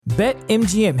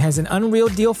BetMGM has an unreal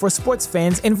deal for sports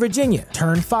fans in Virginia.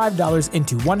 Turn $5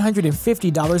 into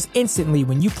 $150 instantly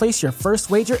when you place your first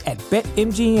wager at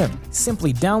BetMGM.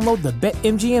 Simply download the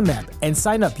BetMGM app and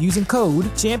sign up using code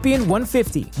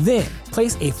Champion150. Then,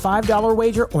 place a $5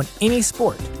 wager on any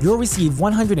sport. You'll receive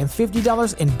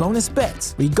 $150 in bonus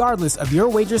bets, regardless of your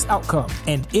wager's outcome.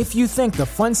 And if you think the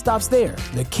fun stops there,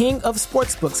 the King of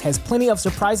Sportsbooks has plenty of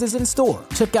surprises in store.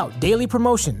 Check out daily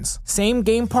promotions,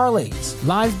 same-game parlays,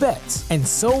 live bets, and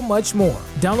so much more.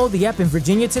 Download the app in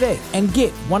Virginia today and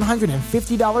get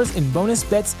 $150 in bonus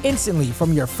bets instantly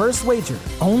from your first wager.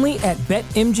 Only at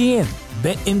BetMGM.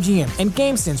 BetMGM and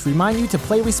GameSense remind you to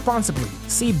play responsibly.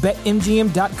 See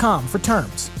BetMGM.com for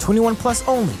terms. 21 plus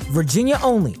only. Virginia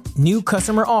only. New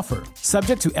customer offer.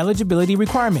 Subject to eligibility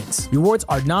requirements. Rewards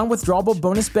are non-withdrawable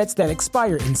bonus bets that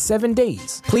expire in 7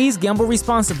 days. Please gamble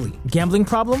responsibly. Gambling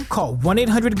problem? Call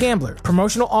 1-800-GAMBLER.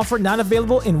 Promotional offer not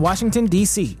available in Washington,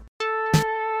 D.C.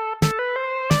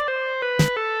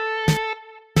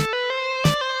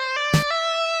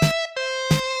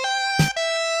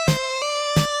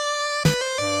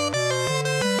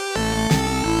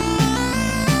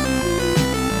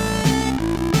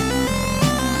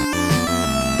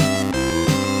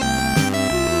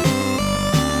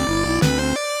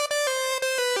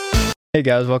 Hey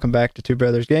guys, welcome back to Two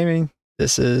Brothers Gaming.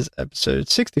 This is episode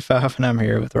 65, and I'm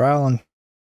here with Rylan.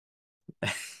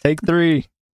 Take 3.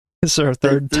 This is our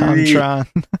third time trying.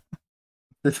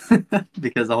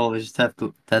 Because the whole is just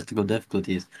technical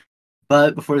difficulties.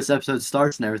 But before this episode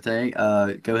starts and everything,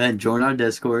 go ahead and join our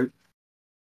Discord.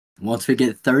 Once we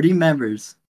get 30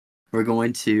 members, we're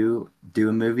going to do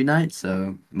a movie night,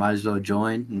 so might as well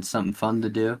join. It's something fun to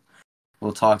do.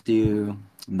 We'll talk to you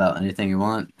about anything you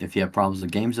want. If you have problems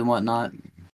with games and whatnot,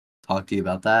 talk to you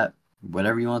about that.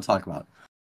 Whatever you want to talk about.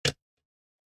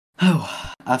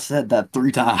 Oh, I've said that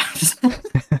 3 times.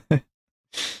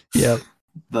 Yep.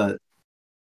 But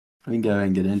we can go ahead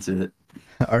and get into it.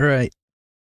 All right.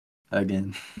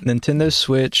 Again. Nintendo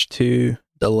Switch 2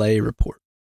 delay report.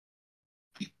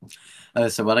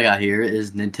 So what I got here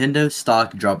is Nintendo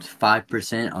stock dropped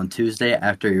 5% on Tuesday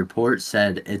after a report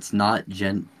said its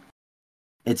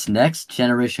next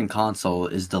generation console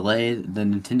is delayed. The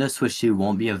Nintendo Switch 2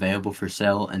 won't be available for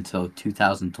sale until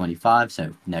 2025,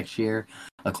 so next year,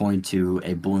 according to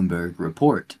a Bloomberg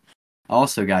report.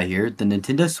 Also got here, the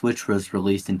Nintendo Switch was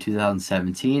released in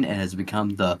 2017 and has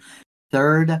become the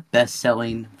 3rd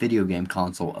best-selling video game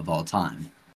console of all time.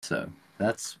 So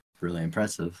that's really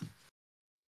impressive.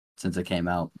 Since it came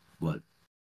out,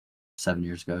 7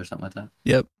 years ago or something like that?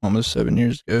 Yep, almost 7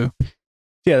 years ago.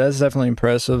 Yeah, that's definitely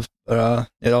impressive.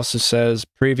 It also says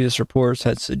previous reports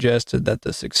had suggested that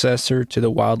the successor to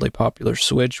the wildly popular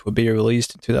Switch would be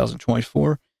released in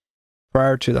 2024,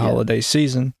 prior to the holiday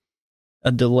season.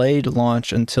 A delayed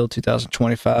launch until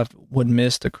 2025 would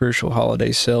miss the crucial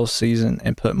holiday sales season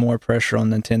and put more pressure on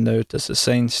Nintendo to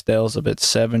sustain sales of its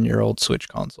 7-year-old Switch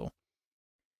console.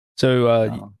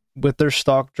 So, with their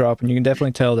stock dropping, you can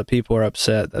definitely tell that people are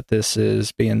upset that this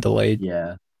is being delayed.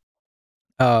 Yeah.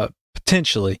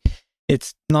 Potentially.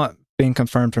 It's not being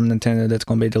confirmed from Nintendo that's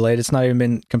going to be delayed. It's not even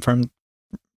been confirmed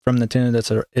from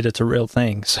Nintendo it's a real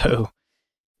thing. So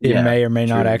it may or may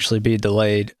not actually be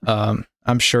delayed.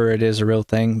 I'm sure it is a real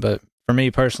thing, but for me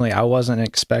personally, I wasn't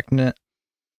expecting it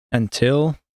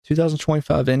until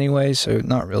 2025 anyway, so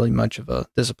not really much of a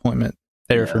disappointment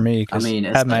there for me, because I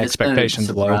had my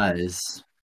expectations low. It's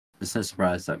no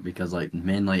surprise that because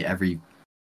mainly every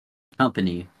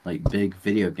company, big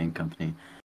video game company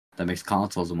that makes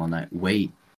consoles and whatnot,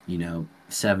 wait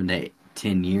 7 to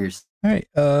 10 years. All right,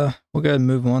 we'll go ahead and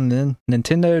move on then.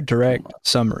 Nintendo Direct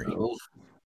summary.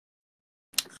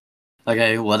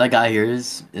 Okay, what I got here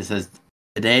is, it says,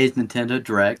 today's Nintendo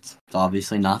Direct. It's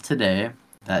obviously not today.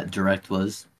 That Direct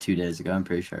was 2 days ago, I'm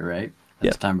pretty sure, right?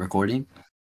 At the time of recording.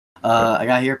 I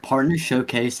got here, Partner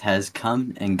Showcase has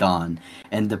come and gone,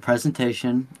 and the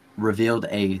presentation revealed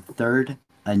a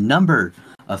number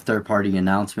of third-party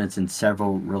announcements and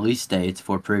several release dates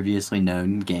for previously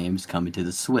known games coming to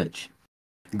the Switch.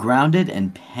 Grounded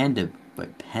and Pentiment?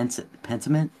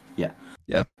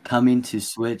 Yeah. Coming to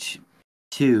Switch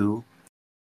 2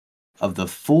 of the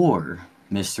 4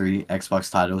 mystery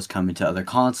Xbox titles coming to other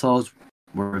consoles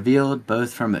were revealed,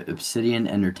 both from Obsidian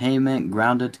Entertainment.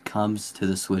 Grounded comes to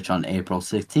the Switch on April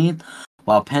 16th,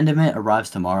 while Pentiment arrives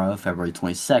tomorrow, February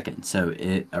 22nd. So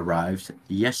it arrived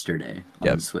yesterday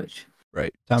on the Switch.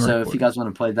 Right. So if you guys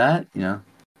want to play that,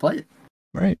 play it.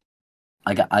 Right.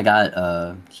 I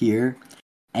got here,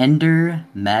 Ender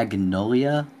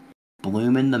Magnolia,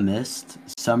 Bloom in the Mist,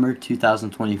 Summer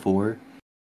 2024.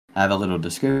 I have a little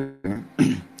description.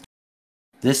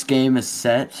 This game is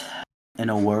set in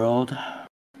a world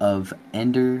of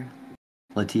Ender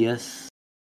Latias,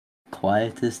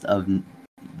 Quietest of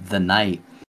the Night.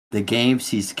 The game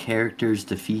sees characters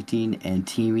defeating and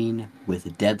teaming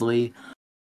with deadly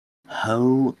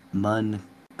homunculi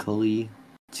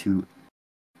to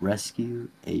rescue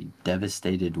a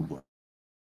devastated world.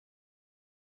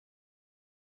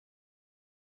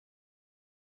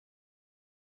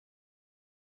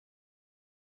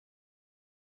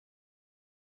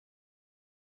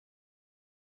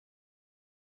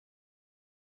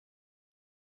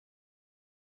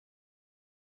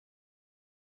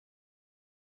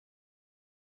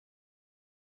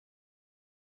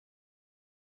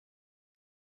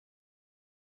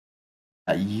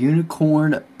 A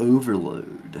Unicorn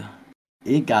Overload.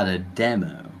 It got a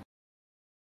demo.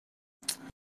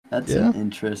 That's an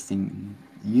interesting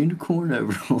Unicorn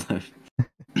Overload.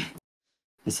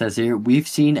 It says here, we've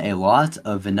seen a lot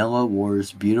of Vanilla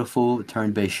Wars beautiful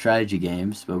turn-based strategy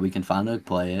games, but we can finally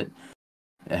play it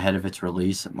ahead of its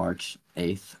release March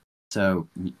 8th. So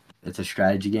it's a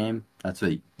strategy game. That's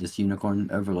what this Unicorn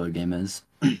Overload game is.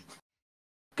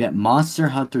 Get Monster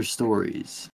Hunter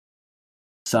Stories.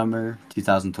 Summer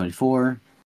 2024.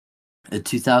 A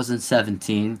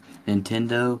 2017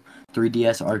 Nintendo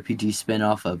 3DS RPG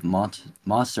spin-off of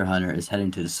Monster Hunter is heading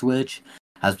to the Switch,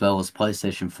 as well as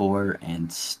PlayStation 4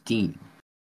 and Steam.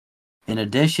 In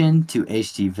addition to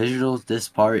HD visuals, this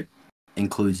part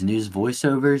includes news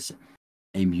voiceovers,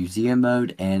 a museum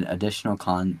mode, and additional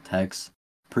context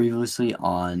previously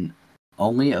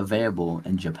only available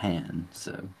in Japan.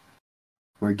 So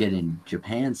we're getting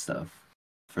Japan stuff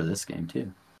for this game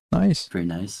too. Nice. Pretty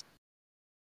nice.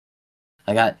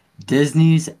 I got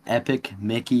Disney's Epic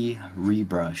Mickey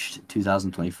Rebrushed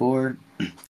 2024.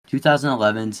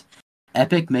 2011's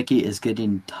Epic Mickey is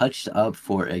getting touched up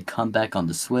for a comeback on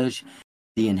the Switch.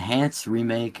 The enhanced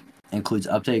remake includes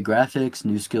updated graphics,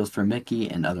 new skills for Mickey,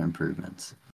 and other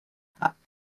improvements.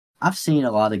 I've seen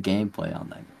a lot of gameplay on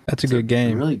that. That's a good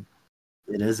game.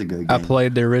 It is a good game. I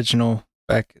played the original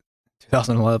back in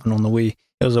 2011 on the Wii.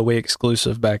 It was a Wii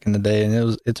exclusive back in the day,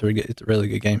 and it's a really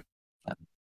good game.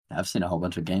 I've seen a whole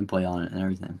bunch of gameplay on it and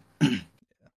everything.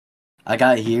 I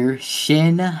got here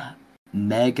Shin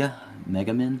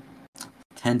Megaman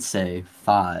Tensei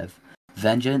 5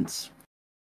 Vengeance.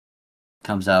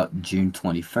 Comes out June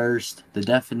 21st. The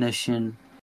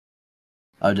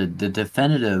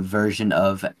definitive version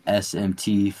of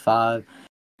SMT5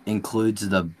 includes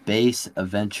the base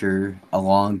adventure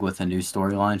along with a new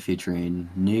storyline featuring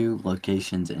new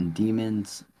locations and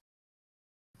demons.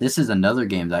 This is another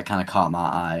game that kind of caught my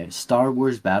eye. Star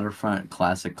Wars Battlefront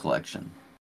Classic Collection.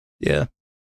 Yeah.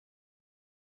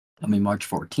 Coming March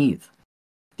 14th.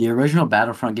 The original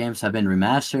Battlefront games have been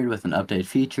remastered with an updated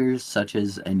features such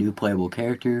as a new playable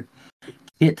character,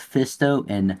 Kit Fisto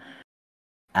and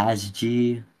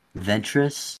Asgi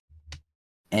Ventress,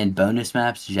 and bonus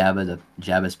maps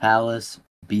Jabba's Palace,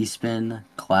 Bespin,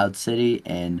 Cloud City,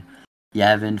 and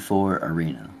Yavin 4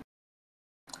 Arena.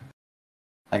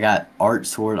 I got Art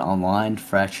Sword Online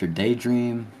Fractured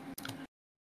Daydream.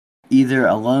 Either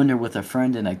alone or with a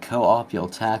friend in a co-op, you'll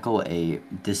tackle a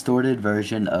distorted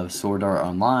version of Sword Art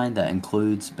Online that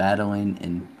includes battling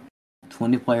in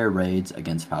 20-player raids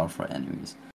against powerful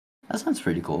enemies. That sounds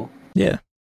pretty cool. Yeah.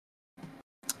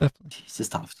 Definitely. Jeez, this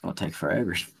topic's going to take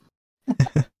forever.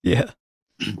 Yeah.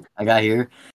 I got here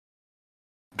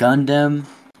Gundam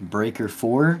Breaker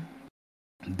 4.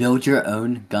 Build your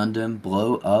own Gundam,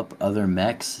 blow up other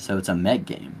mechs. So it's a mech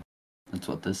game. That's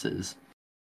what this is.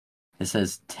 It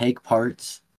says take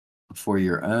parts for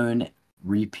your own.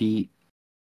 Repeat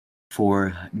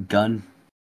for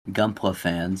Gunpla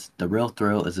fans. The real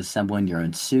thrill is assembling your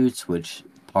own suits, which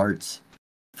parts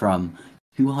from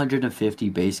 250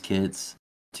 base kits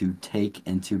to take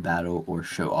into battle or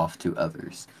show off to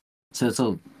others. So it's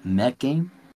a mech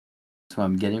game. That's what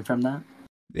I'm getting from that.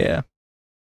 Yeah.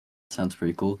 Sounds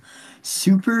pretty cool.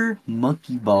 Super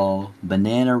Monkey Ball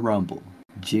Banana Rumble,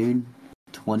 June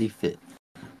 25th.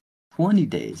 20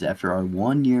 days after our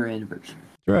 1-year anniversary.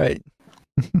 Right.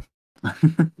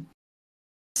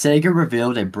 Sega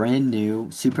revealed a brand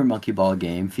new Super Monkey Ball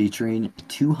game featuring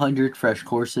 200 fresh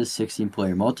courses,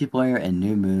 16-player multiplayer, and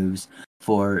new moves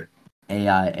for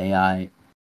AI,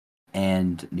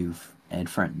 and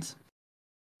friends.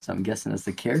 So I'm guessing that's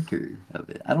the character of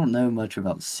it. I don't know much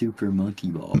about Super Monkey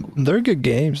Ball. They're good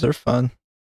games. They're fun.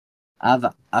 I've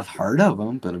heard of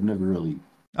them, but I've never really.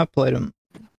 I played them.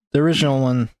 The original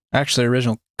one, actually, the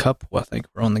original couple, I think,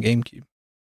 were on the GameCube.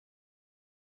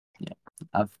 Yeah,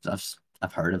 I've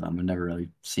heard of them. I've never really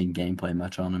seen gameplay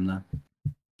much on them though.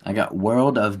 I got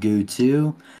World of Goo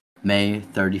 2. May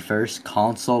 31st,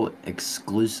 console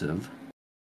exclusive.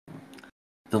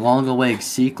 The long-awaited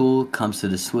sequel comes to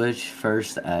the Switch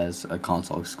first as a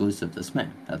console exclusive this May.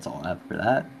 That's all I have for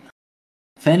that.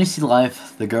 Fantasy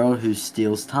Life: The Girl Who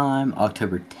Steals Time,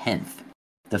 October 10th.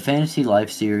 The Fantasy Life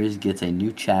series gets a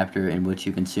new chapter in which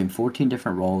you consume 14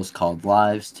 different roles called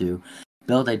lives to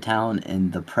build a town in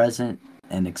the present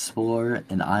and explore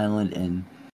an island in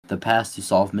the past to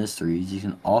solve mysteries. You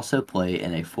can also play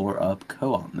in a 4-up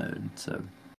co-op mode, so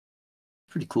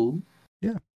pretty cool.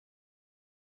 Yeah.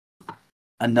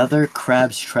 Another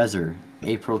Crab's Treasure,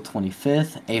 April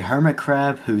 25th. A hermit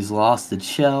crab who's lost its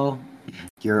shell.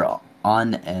 You're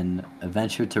on an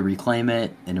adventure to reclaim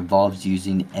it. It involves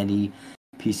using any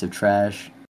piece of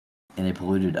trash in a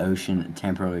polluted ocean, a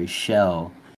temporary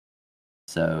shell.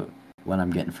 So what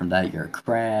I'm getting from that, you're a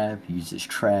crab, uses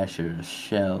trash as a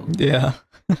shell. Yeah.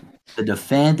 To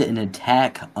defend and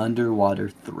attack underwater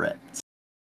threats.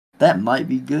 That might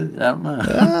be good. I don't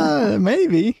know.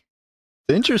 Maybe.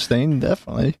 It's interesting,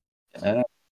 definitely.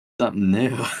 Something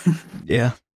new.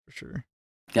 Yeah, for sure.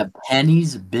 Got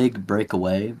Penny's Big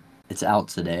Breakaway. It's out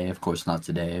today. Of course, not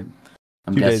today.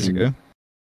 I'm 2 days guessing ago.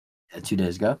 2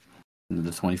 days ago,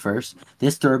 the 21st.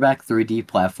 This throwback 3D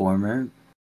platformer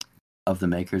of the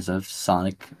makers of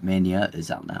Sonic Mania is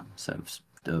out now. So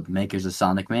the makers of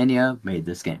Sonic Mania made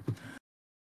this game.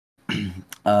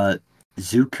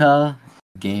 Zuka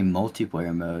game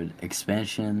multiplayer mode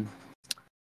expansion.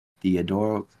 The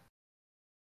adorable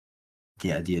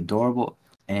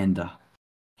and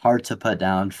hard to put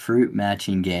down fruit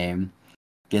matching game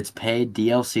gets paid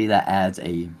DLC that adds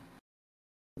a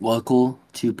local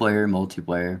 2-player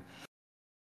multiplayer,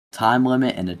 time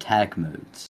limit, and attack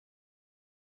modes.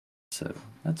 So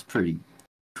that's pretty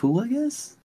cool, I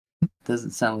guess.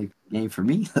 Doesn't sound like a game for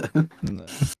me though.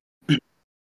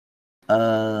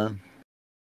 No.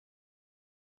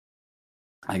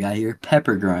 I got here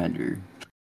Pepper Grinder.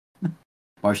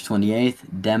 March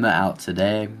 28th, demo out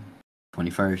today.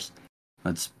 21st.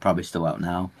 That's probably still out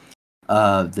now.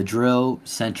 The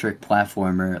drill-centric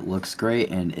platformer looks great,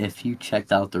 and if you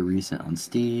checked out the recent on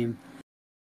Steam,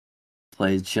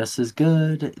 plays just as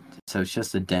good. So it's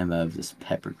just a demo of this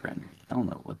Pepper Grinder. I don't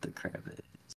know what the crap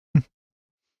is.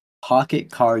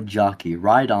 Pocket Card Jockey,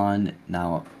 Ride On,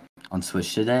 now on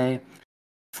Switch today.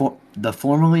 For the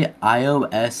formerly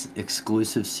iOS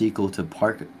exclusive sequel to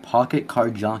Pocket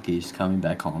Card Jockey is coming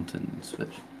back onto the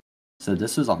Switch. So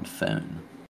this was on phone.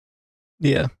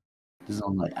 Yeah. This is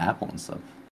on like Apple and stuff.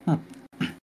 Huh.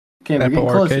 Okay, we're Apple getting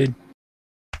closer. Arcade.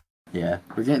 Yeah,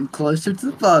 we're getting closer to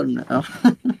the bottom now.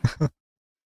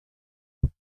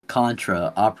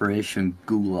 Contra Operation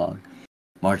Gulag,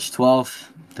 March 12th.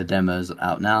 The demo's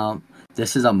out now.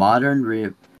 This is a modern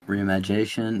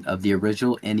reimagination of the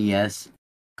original NES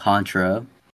Contra,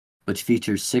 which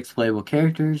features 6 playable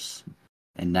characters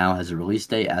and now has a release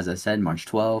date, as I said, March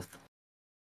 12th.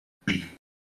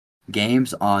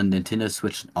 Games on Nintendo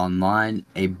Switch Online.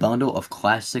 A bundle of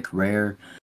classic rare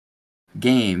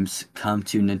games come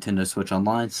to Nintendo Switch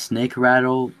Online. Snake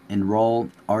Rattle, Enroll,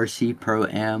 RC Pro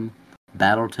Am,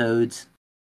 Battletoads,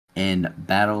 and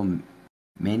Battle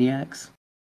Maniacs,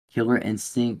 Killer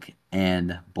Instinct,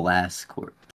 and Blast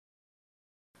Corp.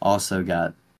 Also got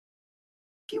a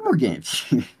few more games.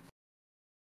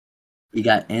 You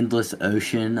got Endless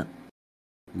Ocean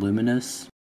Luminous.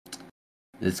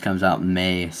 This comes out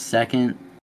May 2nd.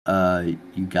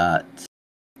 You got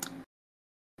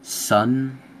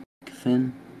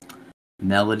Sunfin,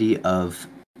 Melody of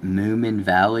Moomin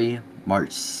Valley,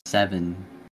 March 7.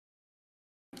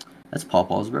 That's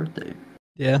Pawpaw's birthday.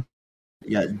 Yeah.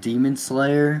 You got Demon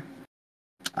Slayer.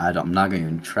 I'm not going to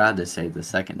even try to say the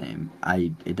second name.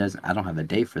 I don't have a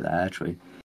date for that actually.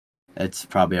 It's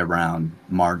probably around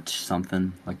March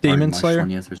something, like Demon March Slayer?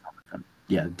 20th or something.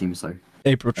 Yeah, Demon Slayer.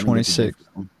 April 26th.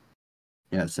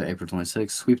 Yeah, so April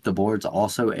 26th. Sweep the Boards,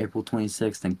 also April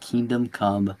 26th. And Kingdom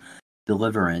Come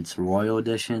Deliverance Royal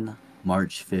Edition,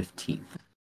 March 15th.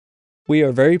 We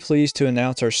are very pleased to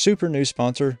announce our super new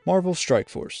sponsor, Marvel Strike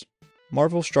Force.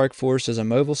 Marvel Strike Force is a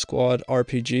mobile squad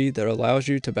RPG that allows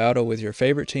you to battle with your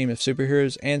favorite team of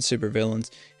superheroes and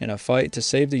supervillains in a fight to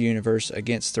save the universe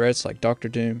against threats like Doctor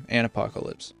Doom and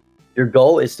Apocalypse. Your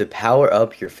goal is to power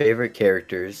up your favorite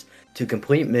characters, to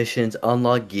complete missions,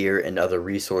 unlock gear and other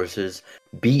resources,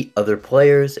 beat other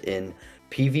players in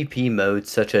PvP modes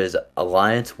such as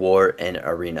Alliance, War, and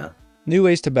Arena. New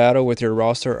ways to battle with your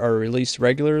roster are released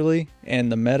regularly, and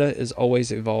the meta is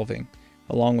always evolving.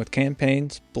 Along with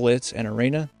campaigns, Blitz, and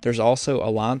Arena, there's also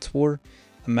Alliance War,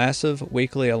 a massive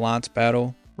weekly Alliance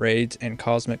battle, raids, and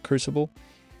Cosmic Crucible,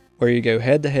 where you go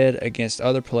head-to-head against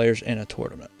other players in a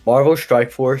tournament. Marvel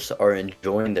Strike Force are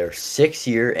enjoying their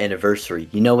 6-year anniversary.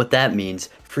 You know what that means.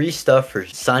 Free stuff for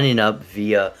signing up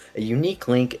via a unique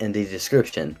link in the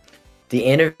description.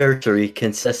 The anniversary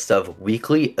consists of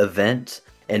weekly events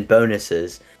and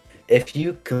bonuses. If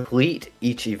you complete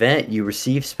each event, you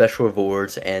receive special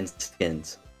rewards and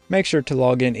skins. Make sure to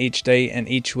log in each day and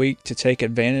each week to take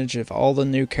advantage of all the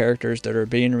new characters that are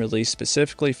being released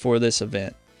specifically for this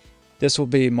event. This will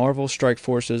be Marvel Strike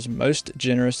Force's most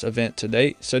generous event to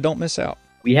date, so don't miss out.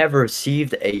 We have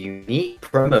received a unique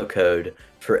promo code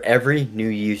for every new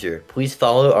user. Please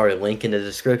follow our link in the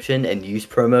description and use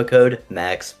promo code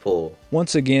MAXPULL.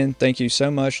 Once again, thank you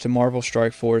so much to Marvel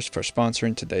Strike Force for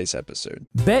sponsoring today's episode.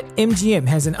 BetMGM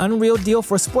has an unreal deal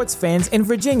for sports fans in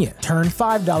Virginia. Turn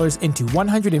 $5 into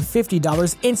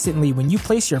 $150 instantly when you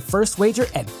place your first wager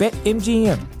at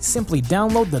BetMGM. Simply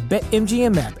download the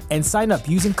BetMGM app and sign up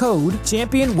using code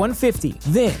Champion150.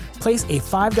 Then, place a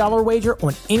 $5 wager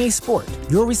on any sport.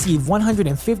 You'll receive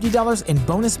 $150 in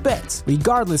bonus bets,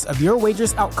 regardless of your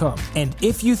wager's outcome. And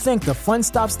if you think the fun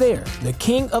stops there, the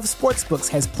king of sportsbooks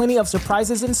has plenty of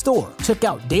surprises in store. Check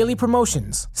out daily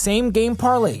promotions, same-game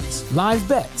parlays, live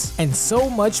bets, and so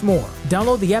much more.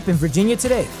 Download the app in Virginia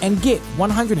today and get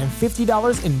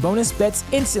 $150 in bonus bets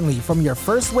instantly from your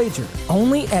first wager,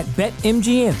 only at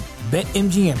BetMGM.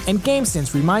 BetMGM and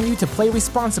GameSense remind you to play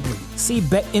responsibly. See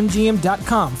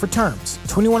BetMGM.com for terms.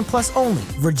 21 plus only.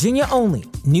 Virginia only.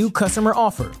 New customer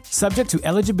offer. Subject to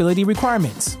eligibility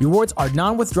requirements. Rewards are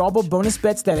non-withdrawable bonus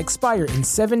bets that expire in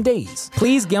 7 days.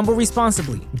 Please gamble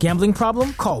responsibly. Gambling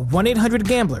problem? Call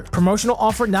 1-800-GAMBLER. Promotional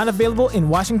offer not available in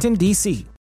Washington, D.C.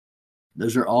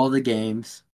 Those are all the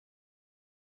games.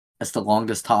 That's the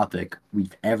longest topic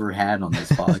we've ever had on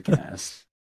this podcast.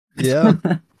 Yeah.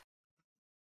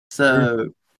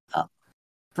 So, I'll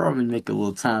probably make a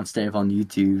little timestamp on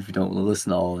YouTube if you don't want to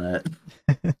listen to all that.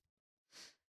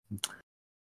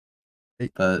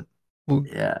 But,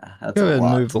 yeah, that's Go a ahead and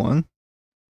lot. move on.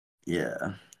 Yeah.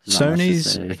 Not much to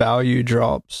Sony's say. value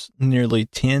drops nearly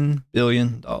 $10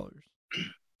 billion.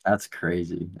 That's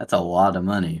crazy. That's a lot of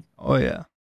money. Oh, yeah.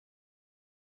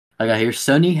 I got here.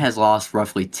 Sony has lost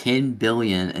roughly $10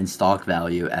 billion in stock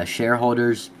value as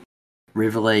shareholders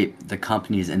revelate the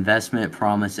company's investment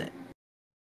promise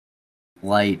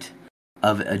light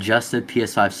of adjusted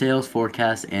PS5 sales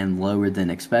forecast and lower than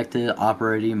expected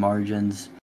operating margins.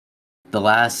 The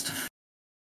last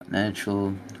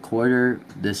financial quarter,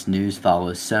 this news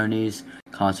follows Sony's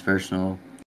controversial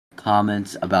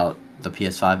comments about the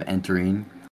PS5 entering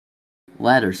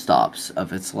latter stops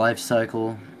of its life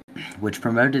cycle, which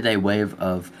promoted a wave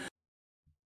of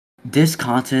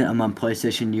discontent among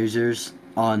PlayStation users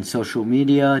on social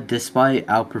media, despite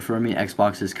outperforming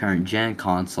Xbox's current gen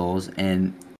consoles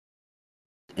in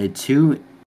a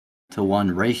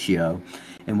 2-to-1 ratio,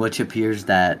 in which appears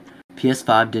that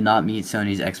PS5 did not meet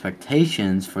Sony's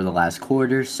expectations for the last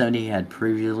quarter. Sony had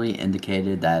previously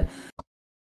indicated that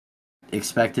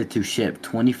expected to ship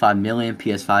 25 million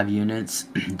PS5 units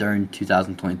during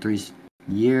 2023's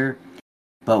year,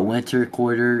 but winter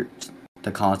quarter,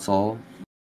 the console,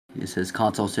 it says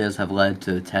console sales have led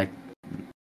to tech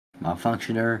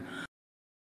malfunctioner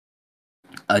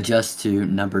adjust to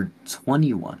number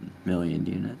 21 million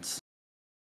units.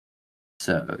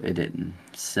 So it didn't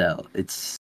sell.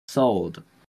 It's sold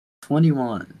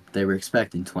 21. They were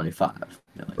expecting 25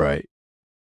 million. Right.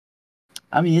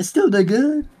 I mean, it's still did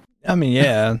good. I mean,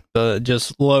 yeah, but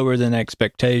just lower than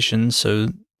expectations. So,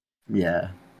 Yeah.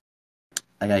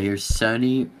 I got here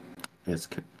Sony, its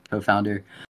co-founder,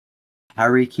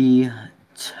 Haruki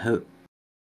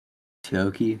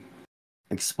Toki,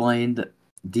 explained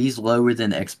these lower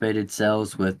than expected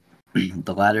sales with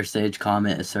the latter stage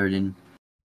comment asserting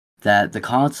that the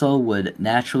console would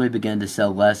naturally begin to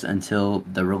sell less until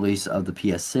the release of the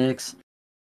PS6.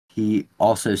 He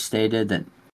also stated that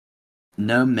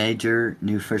no major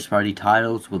new first-party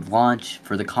titles would launch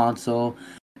for the console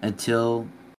until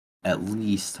at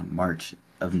least March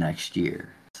of next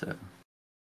year. So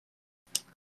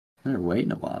they're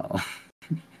waiting a while.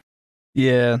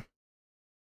 yeah.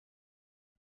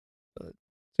 So,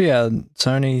 yeah,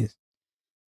 Sony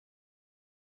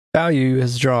value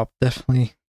has dropped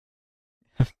definitely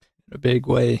in a big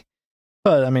way.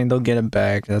 But, I mean, they'll get it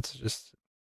back. That's just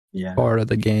Yeah. part of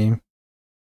the game.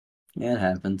 Yeah, it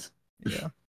happens. Yeah.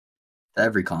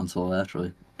 Every console,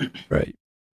 actually. Right.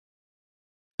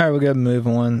 All right, we'll go move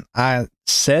on. I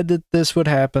said that this would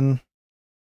happen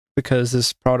because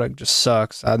this product just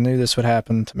sucks. I knew this would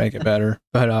happen to make it better.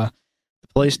 But the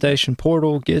PlayStation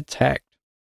Portal gets hacked.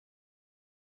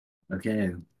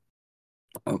 Okay.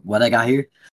 What I got here?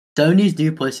 Sony's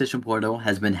new PlayStation Portal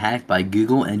has been hacked by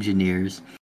Google engineers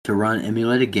to run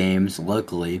emulated games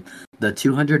locally. The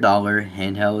 $200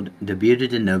 handheld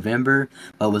debuted in November,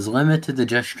 but was limited to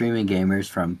just streaming gamers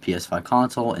from PS5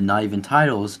 console and not even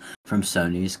titles from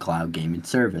Sony's cloud gaming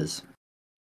service.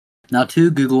 Now,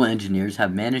 2 Google engineers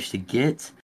have managed to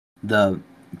get the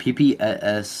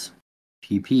PPSPP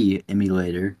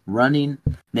emulator running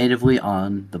natively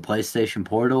on the PlayStation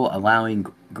Portal, allowing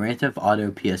Grand Theft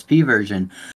Auto PSP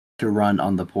version to run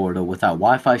on the portal without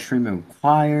Wi-Fi streaming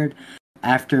required.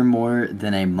 After more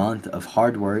than a month of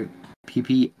hard work,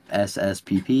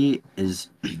 PPSSPP is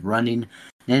running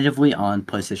natively on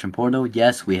PlayStation Portal.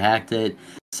 Yes, we hacked it,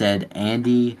 said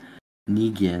Andy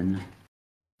Negan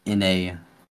in a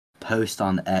post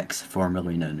on X,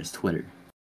 formerly known as Twitter.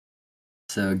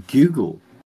 So Google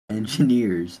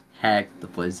engineers hacked the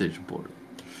PlayStation Portal.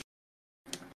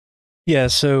 Yeah,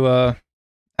 so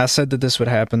I said that this would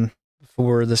happen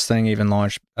before this thing even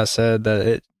launched. I said that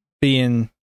it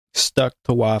being stuck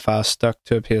to Wi-Fi, stuck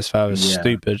to a PS5 is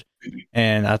stupid.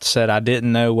 And I said I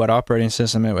didn't know what operating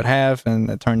system it would have, and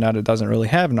it turned out it doesn't really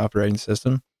have an operating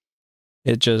system.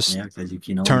 It just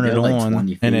turn it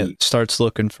on, and it starts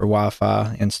looking for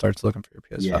Wi-Fi and starts looking for your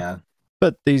PS5. Yeah.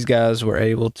 But these guys were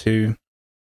able to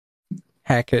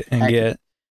hack it and get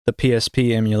the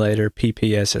PSP emulator,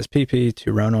 PPSSPP,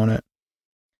 to run on it.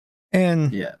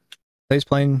 And they's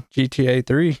playing GTA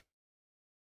 3.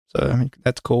 So, I mean,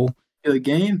 that's cool. Good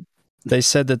game. They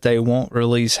said that they won't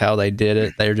release how they did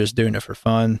it. They're just doing it for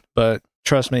fun. But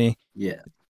trust me,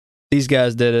 these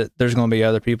guys did it. There's going to be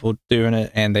other people doing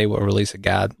it, and they will release a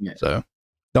guide. Yeah. So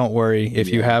don't worry. If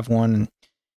you have one and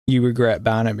you regret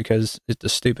buying it because it's a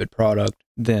stupid product,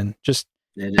 then just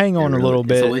hang on a little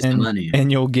bit,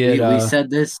 and you'll get...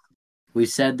 We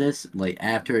said this like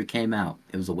after it came out.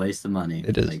 It was a waste of money.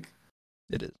 It is.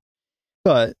 It is.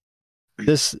 But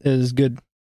this is good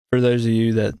for those of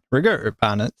you that regret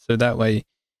buying it, so that way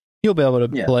you'll be able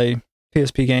to play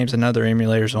PSP games and other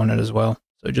emulators on it as well.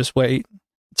 So just wait,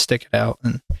 stick it out,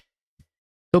 and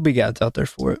there'll be guides out there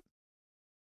for it.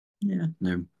 Yeah,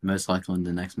 they're most likely in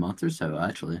the next month or so,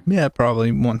 actually. Yeah,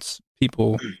 probably once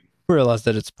people realize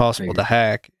that it's possible to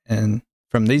hack, and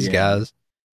from these guys,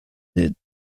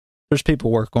 there's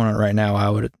people working on it right now, I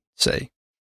would say.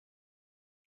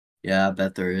 Yeah, I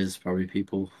bet there is probably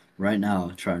people right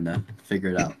now trying to figure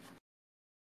it out.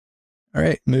 All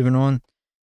right, moving on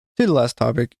to the last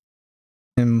topic.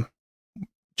 And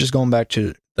just going back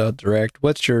to the Direct,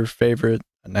 what's your favorite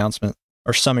announcement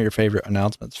or some of your favorite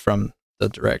announcements from the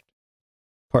Direct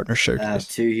partner showcase? I have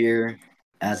 2 here.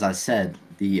 As I said,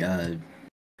 I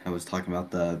was talking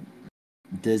about the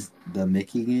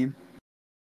Mickey game.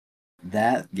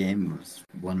 That game was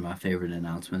one of my favorite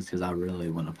announcements because I really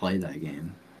want to play that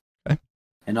game. Okay.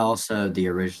 And also the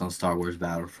original Star Wars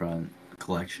Battlefront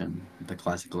collection, the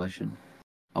classic collection.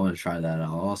 I want to try that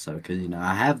out also because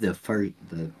I have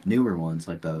the newer ones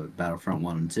like the Battlefront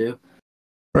 1 and 2.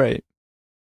 Right.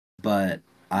 But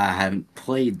I haven't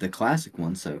played the classic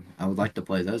ones, so I would like to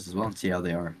play those as well and see how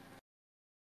they are.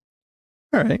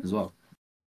 All right. As well.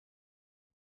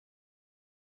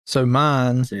 So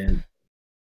mine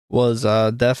was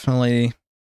definitely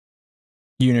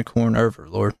Unicorn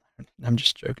Overlord. I'm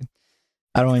just joking.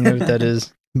 I don't even know what that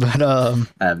is, but I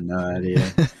have no idea.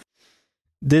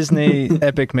 Disney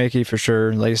Epic Mickey for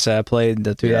sure. Like I said, I played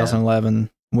the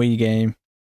 2011 Wii game,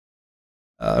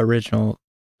 original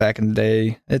back in the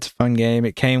day. It's a fun game.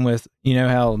 It came with,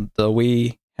 how the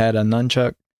Wii had a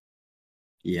nunchuck?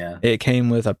 Yeah. It came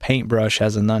with a paintbrush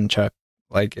as a nunchuck.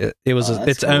 Like it was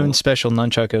its own special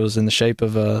nunchuck. It was in the shape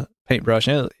of a paintbrush.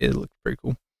 And it looked pretty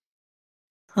cool.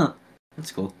 Huh.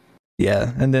 That's cool.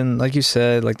 Yeah. And then, like you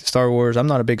said, like the Star Wars, I'm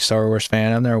not a big Star Wars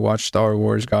fan. I've never watched Star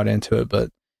Wars, got into it, but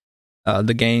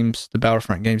the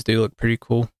Battlefront games do look pretty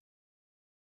cool.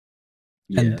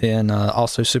 Yeah. And then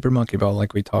also Super Monkey Ball,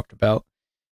 like we talked about.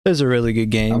 Those are really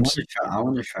good games. I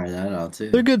want to try that out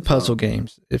too. They're good puzzle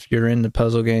games. If you're into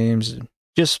puzzle games,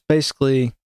 just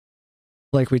basically,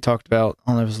 like we talked about,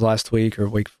 I don't know if it was last week or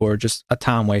week before, just a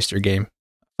time waster game.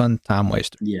 Fun time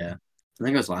waster. Yeah. I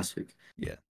think it was last week.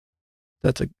 Yeah.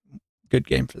 That's a good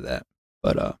game for that.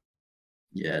 But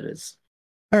yeah, it is.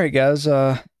 All right, guys.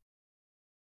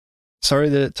 Sorry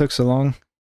that it took so long,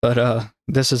 but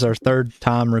this is our 3rd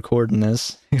time recording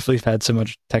this. We've had so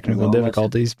much technical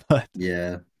difficulties, but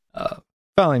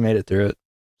finally made it through it.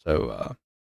 So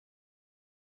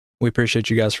we appreciate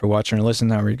you guys for watching or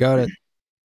listening. However you got it.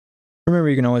 Remember,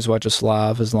 you can always watch us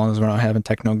live as long as we're not having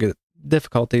technical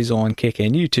difficulties on Kick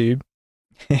and YouTube,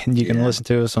 and you can listen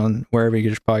to us on wherever you get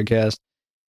your podcast.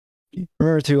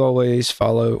 Remember to always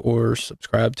follow or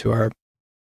subscribe to our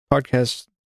podcast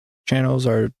channels,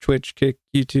 our Twitch Kick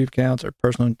YouTube accounts, our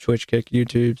personal Twitch Kick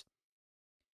YouTubes.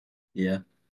 Yeah.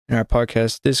 In our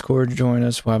podcast Discord, join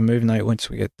us. We'll have a movie night once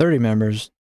we get 30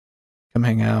 members. Come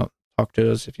hang out, talk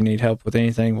to us. If you need help with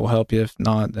anything, we'll help you. If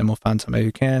not, then we'll find somebody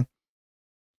who can.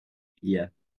 Yeah.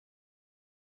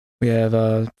 We have,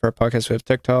 for our podcast, we have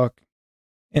TikTok,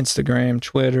 Instagram,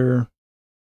 Twitter,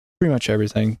 pretty much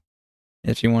everything.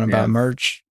 If you want to buy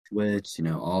merch, Twitch,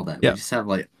 all that. Yeah. We just have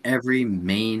like every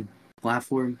main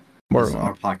platform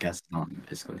our podcast is on,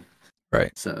 basically.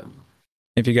 Right. So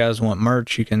if you guys want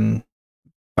merch, you can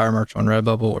buy our merch on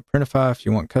Redbubble or Printify. If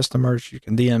you want custom merch, you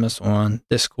can DM us on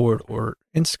Discord or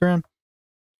Instagram.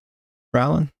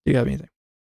 Rylan, do you have anything?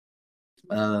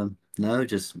 No,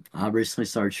 just I recently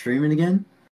started streaming again.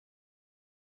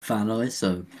 Finally,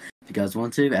 so if you guys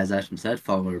want to, as Ashton said,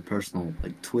 follow our personal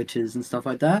Twitches and stuff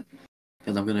like that,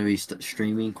 because I'm going to be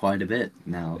streaming quite a bit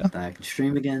now that I can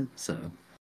stream again. So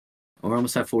we're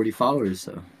almost at 40 followers,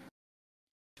 so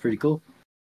it's pretty cool.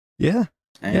 Yeah.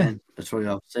 And that's what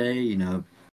I'll say.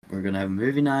 We're going to have a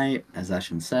movie night, as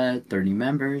Ashton said, 30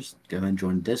 members. Go ahead and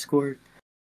join Discord.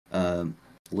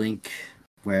 Link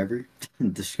wherever,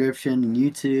 description,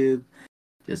 YouTube.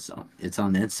 It's on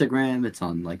Instagram. It's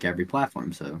on every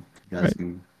platform. So you guys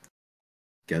can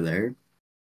go there,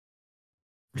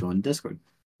 join Discord.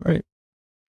 Right.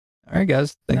 All right,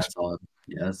 guys. Thanks.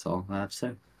 That's all I have to say.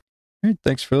 All right.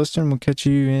 Thanks for listening. We'll catch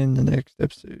you in the next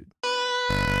episode.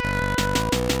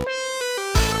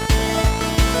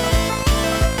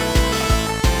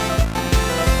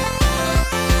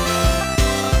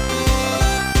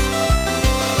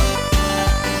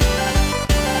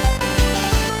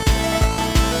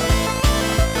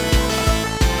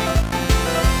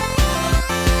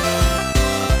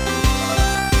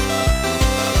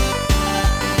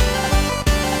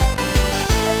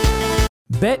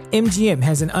 BetMGM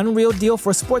has an unreal deal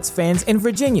for sports fans in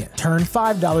Virginia. Turn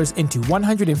 $5 into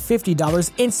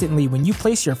 $150 instantly when you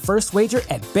place your first wager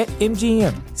at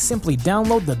BetMGM. Simply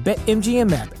download the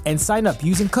BetMGM app and sign up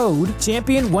using code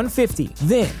Champion150.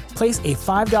 Then, place a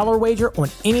 $5 wager on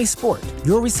any sport.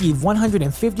 You'll receive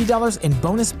 $150 in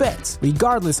bonus bets,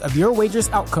 regardless of your wager's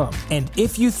outcome. And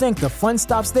if you think the fun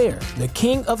stops there, the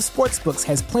king of sportsbooks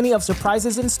has plenty of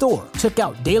surprises in store. Check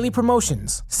out daily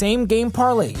promotions, same-game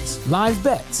parlays, live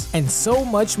bets, and so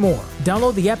much more.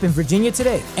 Download the app in Virginia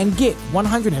today and get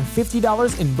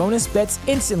 $150 in bonus bets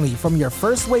instantly from your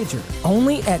first wager.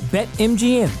 Only at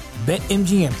BetMGM.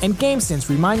 BetMGM and GameSense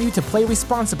remind you to play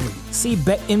responsibly. See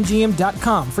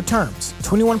BetMGM.com for terms.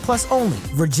 21 plus only.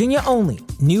 Virginia only.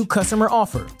 New customer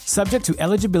offer. Subject to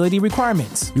eligibility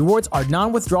requirements. Rewards are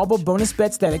non-withdrawable bonus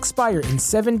bets that expire in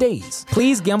 7 days.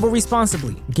 Please gamble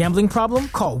responsibly. Gambling problem?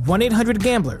 Call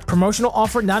 1-800-GAMBLER. Promotional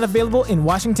offer not available in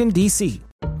Washington, D.C.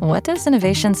 What does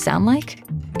innovation sound like?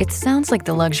 It sounds like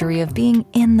the luxury of being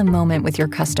in the moment with your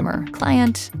customer,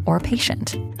 client, or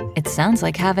patient. It sounds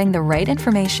like having the right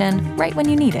information right when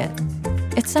you need it.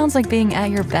 It sounds like being at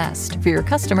your best for your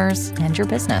customers and your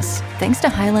business. Thanks to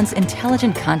Hyland's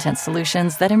intelligent content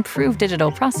solutions that improve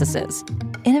digital processes,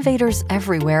 innovators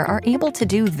everywhere are able to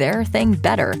do their thing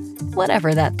better,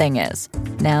 whatever that thing is.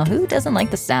 Now, who doesn't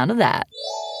like the sound of that?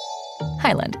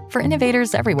 Hyland, for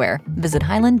innovators everywhere. Visit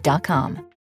hyland.com.